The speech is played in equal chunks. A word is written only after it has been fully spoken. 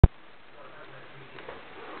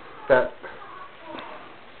that.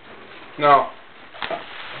 No.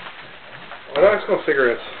 Why don't I smoke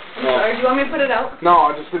cigarettes? I'm sorry, do you want me to put it out? No,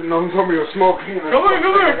 I just didn't know somebody was smoking. Come here,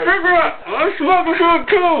 cigarette! I'm smoking one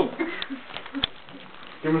too!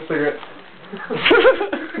 Give him a cigarette.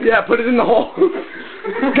 Yeah, put it in the hole.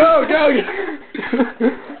 Go, go!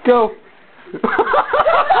 Go.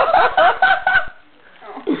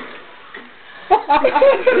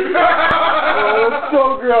 Oh,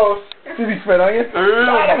 so gross. Did he spit on you? I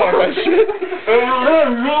don't want that shit.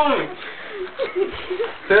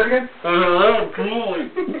 Say it again?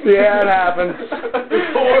 Yeah, it happens.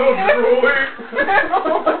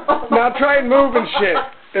 Now try and move and shit.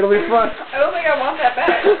 It'll be fun. I don't think I want that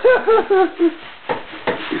back.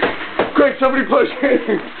 Quick, somebody push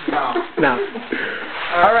it. No. No.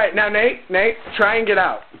 Alright, now Nate, try and get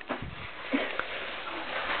out.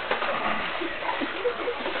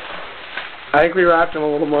 I think we wrapped him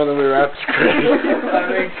a little more than we wrapped Chris. I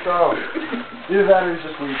think so. Either that or he's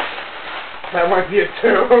just weak. That might be it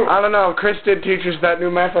too. I don't know. Chris did teach us that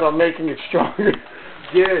new method on making it stronger.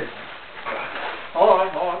 Good. Hold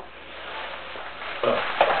on.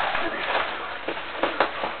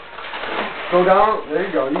 Go down. There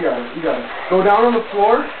you go. You got it. Go down on the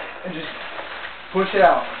floor and just push it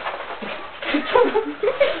out.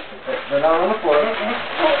 Go down on the floor.